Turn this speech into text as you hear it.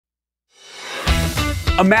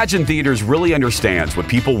Imagine Theaters really understands what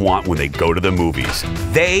people want when they go to the movies.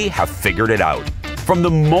 They have figured it out. From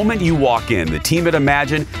the moment you walk in, the team at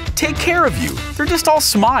Emagine take care of you. They're just all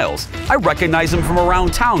smiles. I recognize them from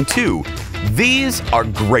around town too. These are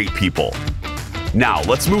great people. Now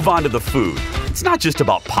let's move on to the food. It's not just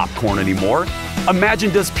about popcorn anymore.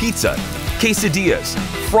 Emagine does pizza, quesadillas,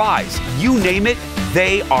 fries, you name it,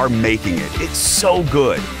 they are making it. It's so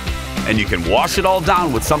good. And you can wash it all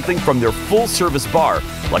down with something from their full-service bar,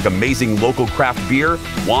 like amazing local craft beer,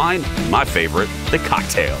 wine, and my favorite, the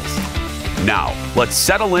cocktails. Now, let's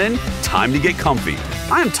settle in, time to get comfy.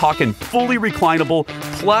 I am talking fully reclinable,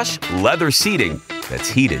 plush leather seating that's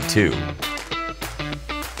heated too.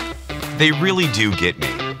 They really do get me.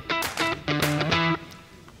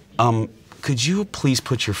 Could you please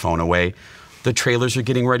put your phone away? The trailers are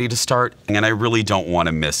getting ready to start, and I really don't want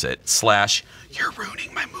to miss it. / you're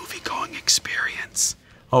ruining my movie-going experience.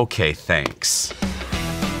 Okay, thanks.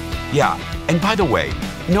 Yeah, and by the way,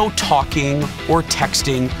 no talking or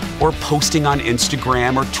texting or posting on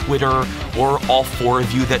Instagram or Twitter or all 4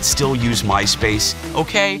 of you that still use MySpace,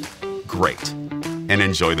 okay? Great. And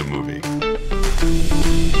enjoy the movie.